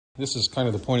This is kind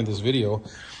of the point of this video.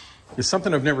 It's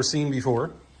something I've never seen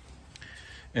before,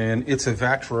 and it's a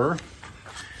Vatrer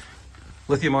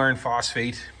lithium iron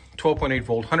phosphate 12.8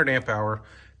 volt 100 amp hour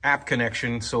app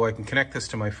connection, so I can connect this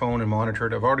to my phone and monitor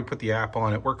it. I've already put the app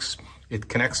on. It works, it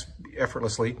connects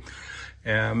effortlessly.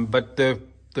 But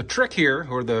the trick here,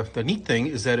 or the neat thing,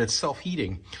 is that it's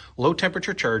self-heating. Low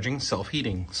temperature charging,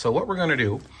 self-heating. So what we're gonna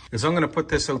do is I'm gonna put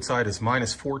this outside. It's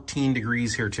minus 14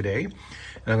 degrees here today.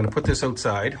 And I'm gonna put this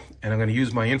outside, and I'm gonna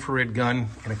use my infrared gun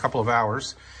in a couple of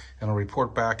hours, and I'll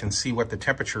report back and see what the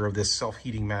temperature of this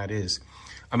self-heating mat is.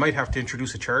 I might have to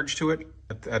introduce a charge to it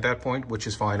at that point, which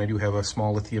is fine. I do have a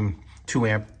small lithium 2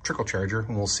 amp trickle charger,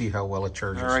 and we'll see how well it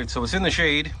charges. All right, so it's in the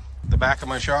shade, the back of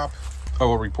my shop. I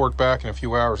will report back in a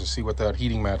few hours to see what that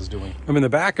heating mat is doing. I'm in the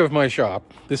back of my shop.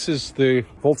 This is the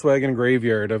Volkswagen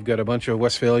graveyard. I've got a bunch of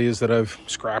Westphalias that I've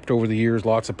scrapped over the years,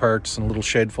 lots of parts, and a little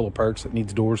shed full of parts that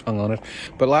needs doors hung on it.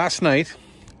 But last night,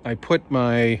 I put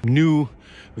my new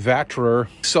Vatrer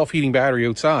self-heating battery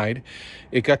outside.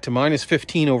 It got to minus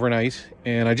 15 overnight,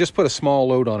 and I just put a small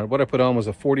load on it. What I put on was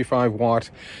a 45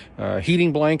 watt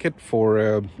heating blanket for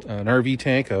an RV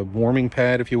tank, a warming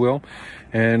pad, if you will.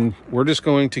 And we're just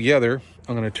going together.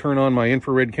 I'm going to turn on my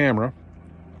infrared camera,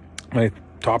 my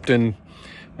topped-in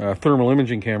thermal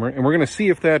imaging camera, and we're going to see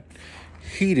if that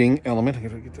heating element, I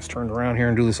gotta get this turned around here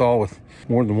and do this all with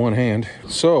more than one hand.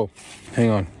 So, hang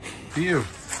on. For you,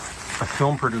 a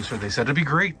film producer, they said it'd be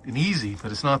great and easy,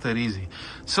 but it's not that easy.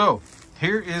 So,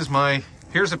 here's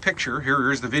a picture,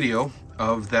 here's the video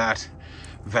of that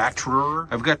Vatrer.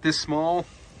 I've got this small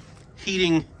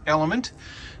heating element,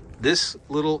 this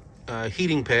little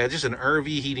heating pad, just an RV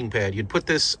heating pad. You'd put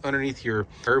this underneath your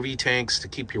RV tanks to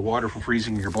keep your water from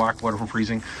freezing, your black water from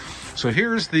freezing. So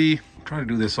here's I'm trying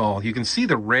to do this all. You can see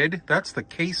the red, that's the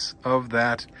case of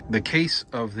the case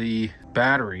of the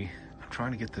battery. I'm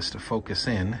trying to get this to focus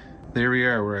in. There we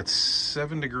are, we're at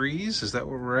 7 degrees. Is that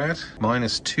where we're at?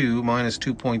 Minus 2, minus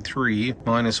 2.3,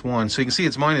 minus 1. So you can see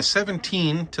it's minus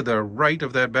 17 to the right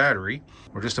of that battery,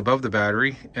 or just above the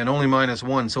battery, and only minus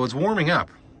 1. So it's warming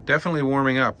up, definitely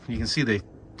warming up. You can see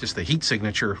just the heat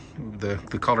signature,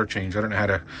 the color change. I don't know how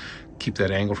to keep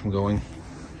that angle from going.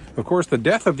 Of course, the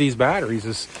death of these batteries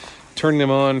is turning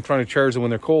them on, trying to charge them when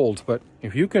they're cold. But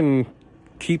if you can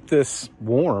keep this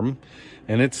warm,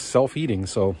 and it's self-heating.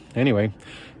 So anyway,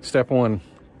 step one,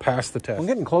 pass the test. I'm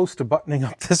getting close to buttoning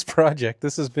up this project.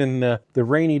 This has been the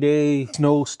rainy day,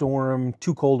 snowstorm,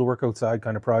 too cold to work outside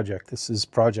kind of project. This is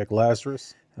Project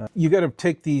Lazarus. You got to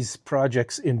take these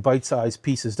projects in bite-sized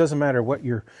pieces. Doesn't matter what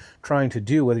you're trying to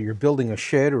do, whether you're building a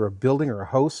shed or a building or a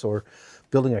house or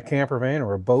building a camper van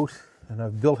or a boat. And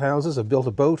I've built houses, I've built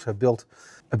a boat, I've built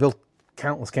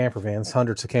countless camper vans,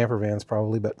 hundreds of camper vans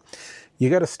probably, but you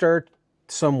got to start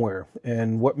somewhere.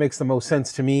 And what makes the most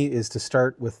sense to me is to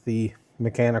start with the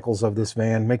mechanicals of this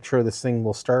van. Make sure this thing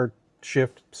will start,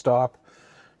 shift, stop,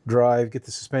 drive, get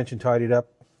the suspension tidied up,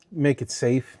 make it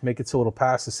safe, make it so it'll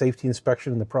pass the safety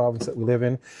inspection in the province that we live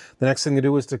in. The next thing to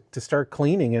do is to start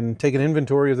cleaning and take an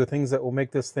inventory of the things that will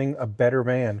make this thing a better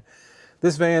van.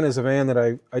 This van is a van that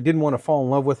I didn't want to fall in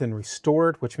love with and restore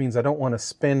it, which means I don't want to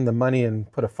spend the money and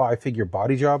put a 5-figure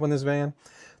body job on this van.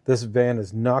 This van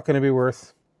is not going to be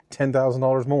worth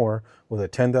 $10,000 more with a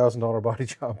 $10,000 body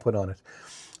job put on it.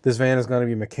 This van is going to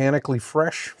be mechanically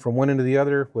fresh from one end to the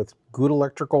other with good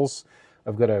electricals.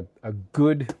 I've got a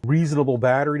good, reasonable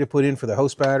battery to put in for the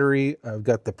house battery. I've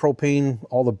got the propane,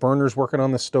 all the burners working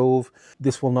on the stove.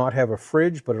 This will not have a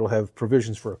fridge, but it'll have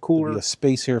provisions for a cooler. There'll be a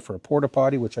space here for a porta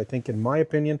potty, which I think, in my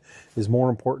opinion, is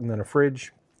more important than a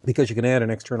fridge, because you can add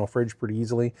an external fridge pretty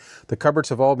easily. The cupboards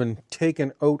have all been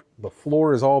taken out. The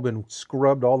floor has all been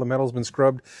scrubbed. All the metal's been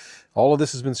scrubbed. All of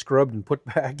this has been scrubbed and put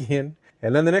back in.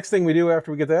 And then the next thing we do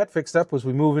after we get that fixed up was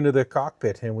we move into the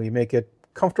cockpit and we make it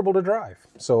comfortable to drive.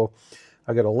 So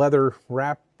I got a leather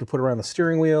wrap to put around the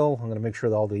steering wheel. I'm going to make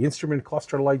sure that all the instrument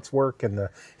cluster lights work and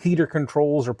the heater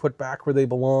controls are put back where they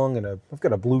belong. And I've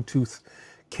got a Bluetooth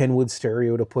Kenwood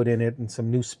stereo to put in it, and some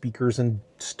new speakers and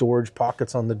storage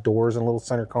pockets on the doors and a little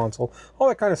center console. All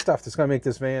that kind of stuff that's going to make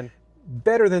this van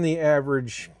better than the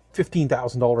average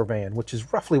 $15,000 van, which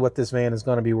is roughly what this van is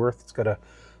going to be worth. It's got a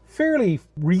fairly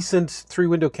recent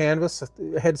 3-window canvas.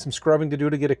 I had some scrubbing to do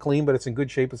to get it clean, but it's in good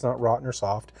shape. It's not rotten or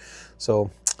soft.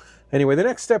 So anyway, the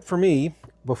next step for me,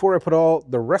 before I put all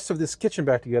the rest of this kitchen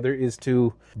back together, is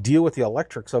to deal with the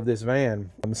electrics of this van.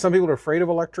 Some people are afraid of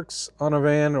electrics on a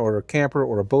van or a camper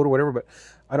or a boat or whatever, but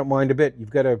I don't mind a bit.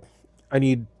 I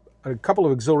need a couple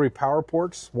of auxiliary power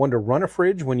ports, one to run a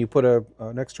fridge when you put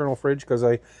an external fridge, because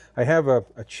I have a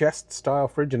chest style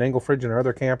fridge, an angle fridge in our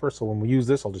other camper, so when we use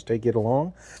this, I'll just take it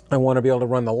along. I want to be able to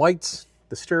run the lights,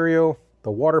 the stereo,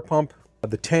 the water pump,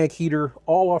 the tank heater,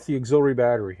 all off the auxiliary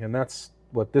battery. And that's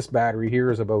what this battery here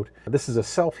is about. This is a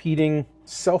self-heating,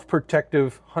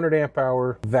 self-protective 100 amp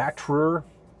hour Vatrer.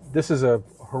 This is a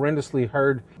horrendously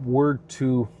hard word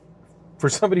for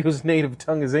somebody whose native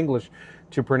tongue is English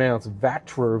to pronounce.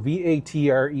 Vatrer,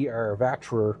 V-A-T-R-E-R,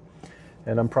 Vatrer.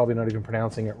 And I'm probably not even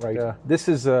pronouncing it right. This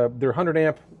is their 100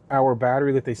 amp hour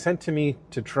battery that they sent to me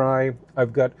to try.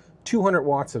 I've got 200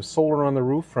 watts of solar on the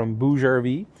roof from Bouge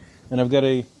RV. And I've got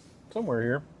somewhere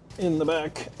here in the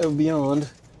back of Beyond,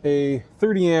 a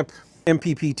 30 amp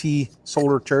MPPT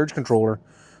solar charge controller,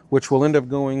 which will end up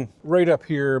going right up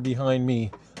here behind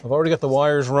me. I've already got the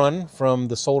wires run from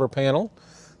the solar panel.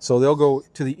 So they'll go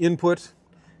to the input,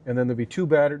 and then there'll be two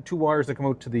wires that come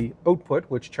out to the output,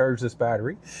 which charge this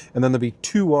battery. And then there'll be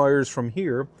 2 wires from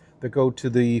here that go to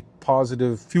the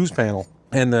positive fuse panel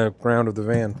and the ground of the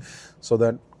van, so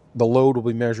that the load will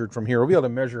be measured from here. We'll be able to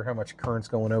measure how much current's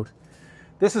going out.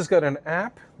 This has got an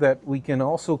app that we can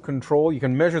also control. You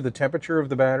can measure the temperature of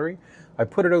the battery. I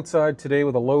put it outside today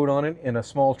with a load on it and a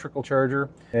small trickle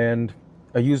charger, and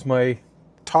I used my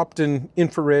Topton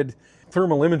infrared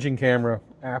thermal imaging camera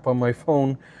app on my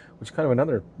phone, which is kind of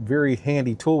another very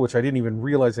handy tool, which I didn't even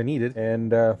realize I needed.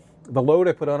 And the load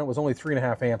I put on it was only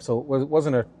 3.5 amps, so it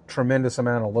wasn't a tremendous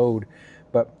amount of load.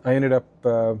 But I ended up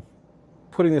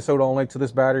putting this out all night, so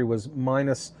this battery was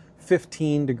minus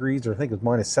 15 degrees, or I think it was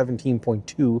minus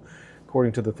 17.2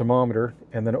 according to the thermometer.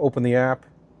 And then open the app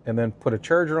and then put a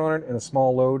charger on it and a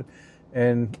small load,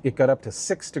 and it got up to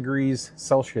 6 degrees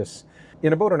Celsius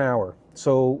in about an hour.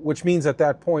 So which means at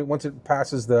that point, once it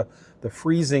passes the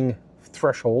freezing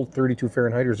threshold, 32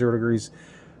 Fahrenheit or 0 degrees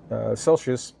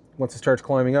Celsius, once it starts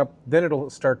climbing up, then it'll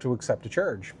start to accept a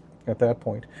charge at that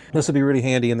point. This will be really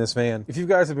handy in this van. If you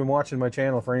guys have been watching my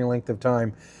channel for any length of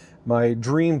time, my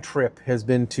dream trip has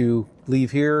been to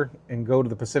leave here and go to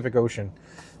the Pacific Ocean.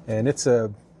 And it's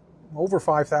over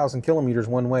 5,000 kilometers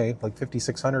one way, like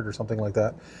 5,600 or something like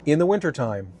that, in the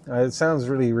wintertime. It sounds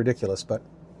really ridiculous, but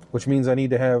which means I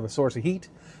need to have a source of heat,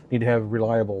 need to have a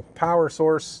reliable power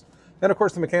source, and of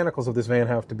course the mechanicals of this van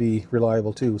have to be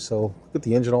reliable too. So get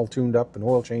the engine all tuned up and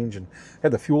oil change, and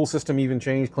had the fuel system even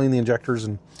changed, clean the injectors,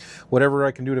 and whatever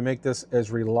I can do to make this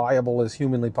as reliable as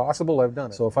humanly possible, I've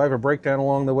done it. So if I have a breakdown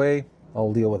along the way,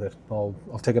 I'll deal with it. I'll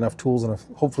take enough tools and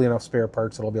hopefully enough spare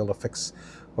parts that I'll be able to fix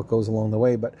what goes along the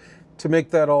way. But to make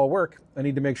that all work, I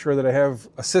need to make sure that I have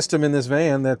a system in this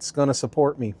van that's going to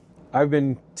support me. I've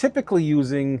been typically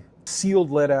using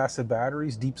sealed lead acid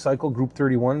batteries, deep cycle group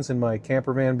 31s in my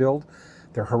camper van build.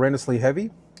 They're horrendously heavy.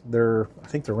 I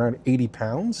think they're around 80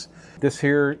 pounds. This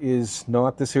here is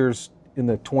not. This here's in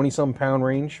the 20-some pound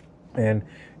range, and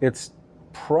it's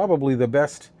probably the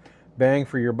best bang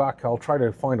for your buck. I'll try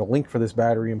to find a link for this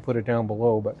battery and put it down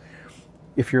below. But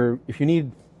if you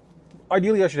need,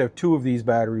 ideally I should have 2 of these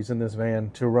batteries in this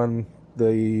van to run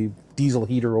the diesel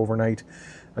heater overnight.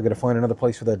 I got to find another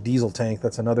place for that diesel tank.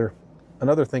 That's another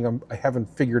thing I haven't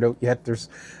figured out yet. There's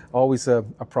always a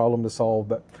problem to solve.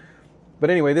 But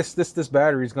anyway, this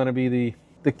battery is going to be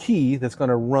the key that's going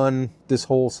to run this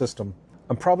whole system.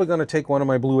 I'm probably going to take one of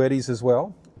my Blue Eddies as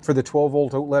well for the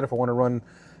 12-volt outlet if I want to run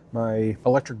my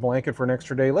electric blanket for an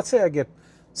extra day. Let's say I get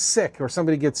sick, or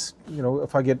somebody gets,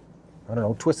 if I get, I don't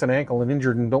know, twist an ankle and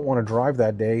injured and don't want to drive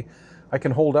that day, I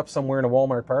can hold up somewhere in a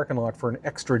Walmart parking lot for an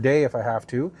extra day if I have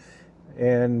to.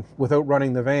 And without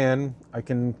running the van, I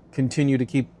can continue to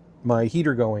keep my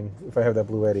heater going if I have that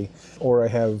Blue Eddy, or I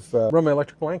have run my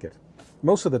electric blanket.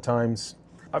 Most of the times,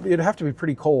 it'd have to be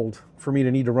pretty cold for me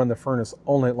to need to run the furnace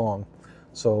all night long.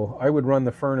 So I would run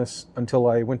the furnace until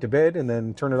I went to bed and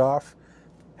then turn it off,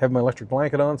 have my electric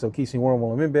blanket on so it keeps me warm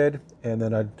while I'm in bed, and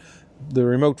then the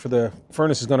remote for the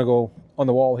furnace is going to go on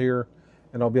the wall here,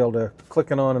 and I'll be able to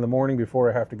click it on in the morning before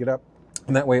I have to get up.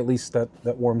 And that way at least that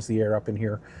warms the air up in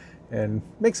here and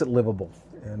makes it livable.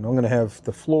 And I'm going to have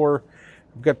the floor,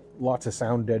 I've got lots of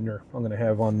sound deadener I'm going to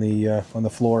have on the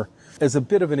floor as a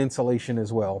bit of an insulation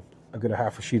as well. I've got a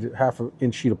half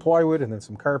inch sheet of plywood and then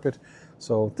some carpet.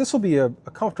 So this will be a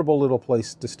comfortable little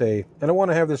place to stay. And I want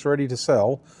to have this ready to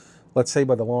sell, let's say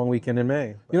by the long weekend in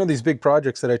May. These big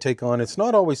projects that I take on, it's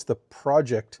not always the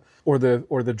project or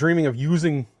the dreaming of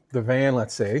using the van,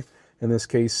 let's say, in this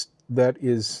case, that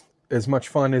is as much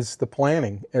fun as the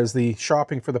planning, as the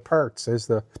shopping for the parts, as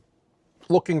the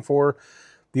looking for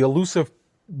the elusive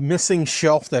missing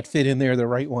shelf that fit in there, the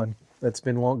right one that's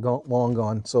been long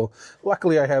gone. So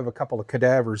luckily I have a couple of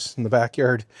cadavers in the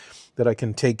backyard that I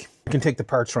can take the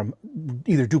parts from,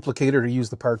 either duplicate it or use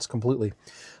the parts completely.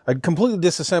 I completely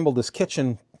disassembled this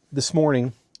kitchen this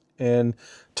morning, and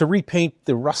to repaint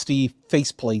the rusty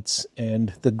faceplates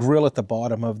and the grill at the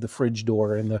bottom of the fridge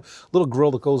door and the little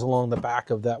grill that goes along the back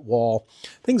of that wall.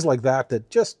 Things like that that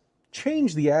just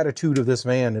change the attitude of this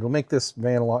van. It'll make this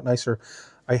van a lot nicer.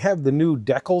 I have the new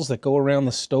decals that go around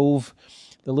the stove,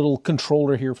 the little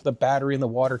controller here for the battery and the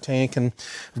water tank, and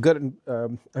I've got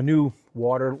a new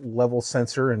water level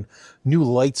sensor and new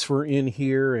lights for in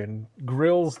here and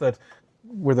grills that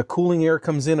where the cooling air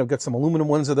comes in. I've got some aluminum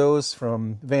ones of those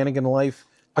from Vanagon Life.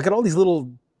 I got all these little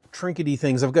trinkety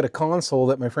things. I've got a console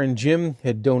that my friend Jim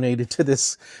had donated to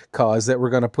this cause that we're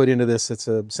going to put into this. It's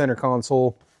a center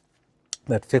console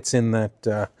that fits in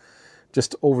that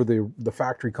just over the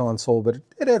factory console, but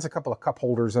it adds a couple of cup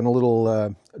holders and a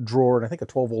little drawer, and I think a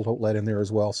 12-volt outlet in there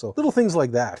as well. So little things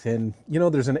like that. And you know,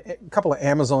 there's a couple of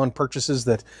Amazon purchases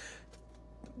that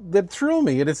thrill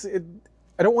me.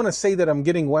 I don't want to say that I'm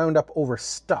getting wound up over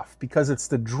stuff, because it's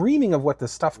the dreaming of what the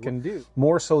stuff can do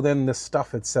more so than the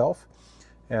stuff itself.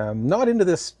 Not into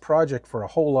this project for a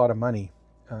whole lot of money.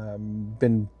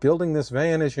 Been building this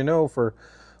van, as you know, for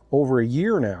over a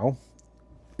year now.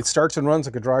 It starts and runs.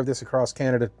 I could drive this across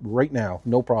Canada right now,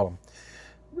 no problem,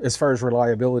 as far as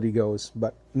reliability goes.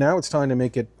 But now it's time to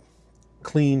make it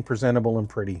clean, presentable, and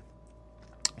pretty.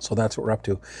 So that's what we're up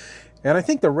to. And I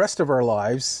think the rest of our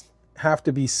lives have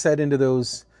to be set into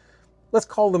those, let's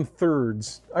call them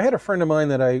thirds. I had a friend of mine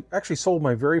that I actually sold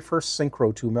my very first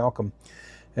Synchro to, Malcolm.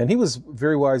 And he was a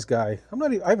very wise guy.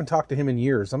 I haven't talked to him in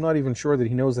years. I'm not even sure that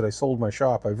he knows that I sold my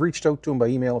shop. I've reached out to him by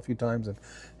email a few times and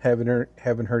haven't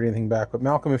heard anything back. But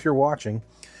Malcolm, if you're watching,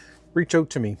 reach out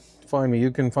to me. Find me.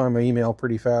 You can find my email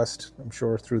pretty fast, I'm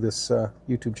sure, through this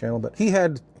YouTube channel. But he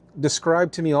had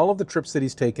described to me all of the trips that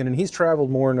he's taken, and he's traveled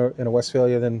more in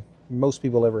Westphalia than most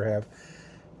people ever have.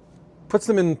 Puts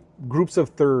them in groups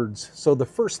of thirds. So the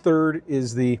first third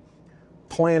is the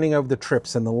planning of the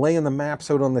trips and the laying the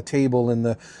maps out on the table and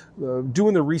the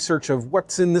doing the research of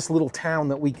what's in this little town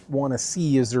that we want to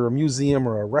see. Is there a museum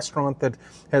or a restaurant that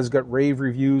has got rave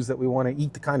reviews that we want to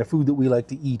eat the kind of food that we like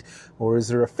to eat? Or is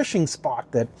there a fishing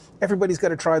spot that everybody's got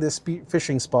to try this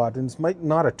fishing spot? And it's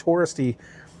not a touristy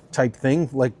type thing.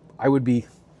 Like, I would be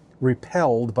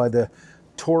repelled by the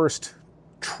tourist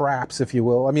traps, if you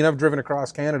will. I mean, I've driven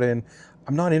across Canada and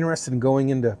I'm not interested in going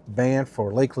into Banff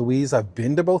or Lake Louise. I've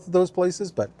been to both of those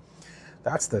places, but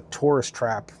that's the tourist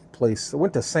trap place. I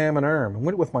went to Salmon Arm. I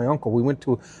went with my uncle. We went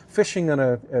to fishing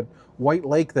at White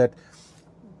Lake that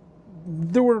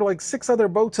there were like 6 other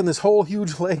boats in this whole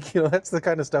huge lake. You know, that's the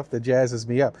kind of stuff that jazzes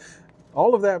me up.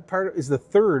 All of that part is the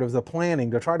third of the planning,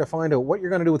 to try to find out what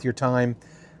you're going to do with your time,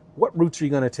 what routes are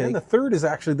you going to take. And the third is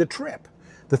actually the trip.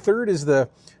 The third is the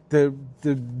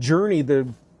journey,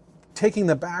 taking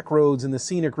the back roads and the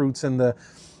scenic routes and where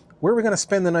we're going to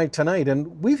spend the night tonight.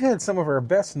 And we've had some of our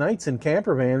best nights in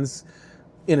camper vans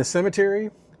in a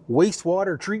cemetery,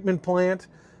 wastewater treatment plant,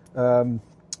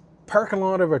 parking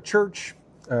lot of a church,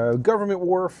 government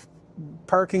wharf,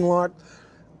 parking lot,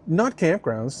 not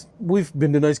campgrounds. We've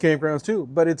been to nice campgrounds too,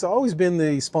 but it's always been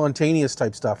the spontaneous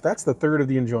type stuff. That's the third of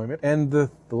the enjoyment. And the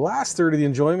last third of the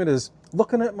enjoyment is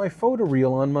looking at my photo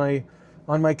reel on my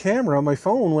camera, on my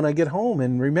phone when I get home,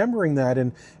 and remembering that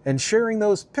and sharing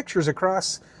those pictures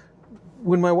across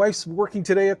when my wife's working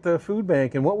today at the food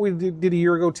bank and what we did a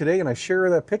year ago today, and I share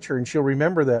that picture and she'll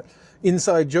remember that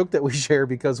inside joke that we share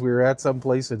because we were at some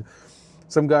place and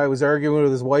some guy was arguing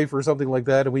with his wife or something like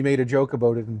that and we made a joke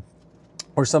about it.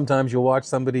 Or sometimes you'll watch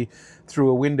somebody through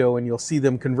a window and you'll see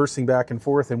them conversing back and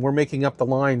forth and we're making up the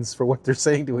lines for what they're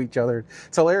saying to each other.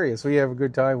 It's hilarious. We have a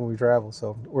good time when we travel,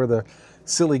 or the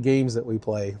silly games that we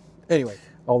play. Anyway,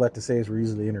 all that to say is we're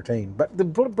easily entertained. But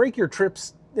break your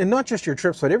trips, and not just your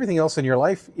trips, but everything else in your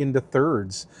life, into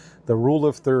thirds. The rule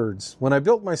of thirds. When I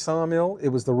built my sawmill, it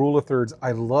was the rule of thirds.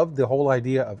 I loved the whole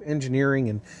idea of engineering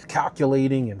and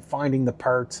calculating and finding the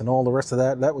parts and all the rest of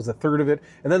that. That was a third of it.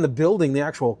 And then the building, the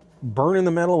actual burning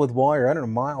the metal with wire. I don't know,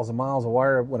 miles and miles of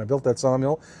wire when I built that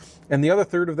sawmill. And the other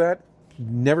third of that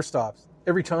never stops.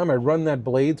 Every time I run that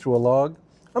blade through a log,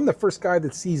 I'm the first guy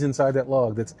that sees inside that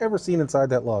log, that's ever seen inside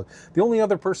that log. The only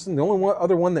other person, the only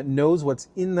other one that knows what's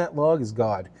in that log is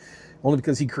God. Only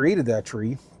because he created that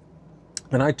tree.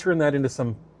 And I turned that into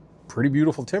some pretty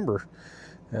beautiful timber.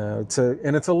 It's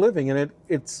a living, and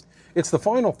it's the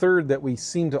final third that we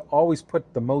seem to always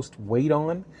put the most weight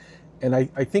on. And I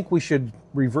think we should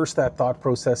reverse that thought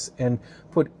process and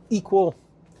put equal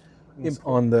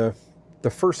on the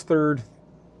first third,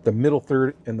 the middle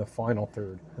third, and the final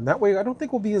third. And that way I don't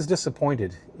think we'll be as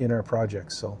disappointed in our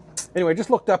projects. So anyway, I just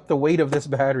looked up the weight of this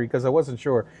battery because I wasn't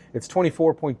sure. It's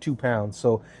 24.2 pounds.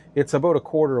 So it's about a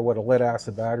quarter of what a lead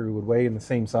acid battery would weigh in the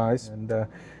same size. And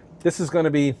this is going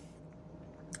to be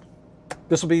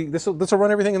this will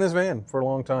run everything in this van for a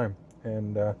long time.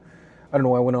 And I don't know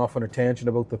why I went off on a tangent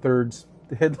about the thirds.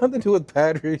 It had nothing to do with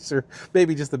batteries or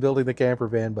maybe just the building the camper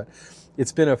van, but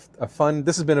it's been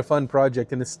this has been a fun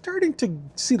project, and it's starting to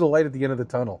see the light at the end of the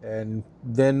tunnel. And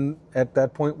then at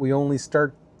that point, we only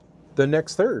start the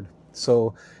next third.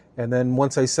 So, and then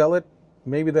once I sell it,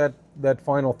 maybe that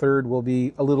final third will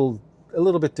be a little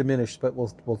bit diminished, but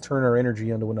we'll turn our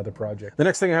energy into another project. The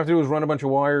next thing I have to do is run a bunch of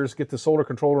wires, get the solar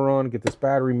controller on, get this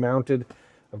battery mounted.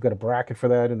 I've got a bracket for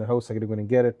that in the house. I got to go in and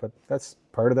get it, but that's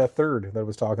part of that third that I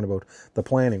was talking about, the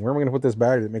planning. Where am I going to put this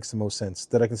battery that makes the most sense,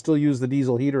 that I can still use the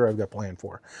diesel heater I've got planned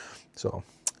for? So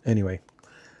anyway,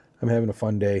 I'm having a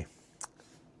fun day.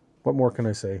 What more can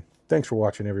I say? Thanks for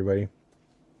watching, everybody.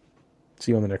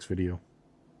 See you on the next video.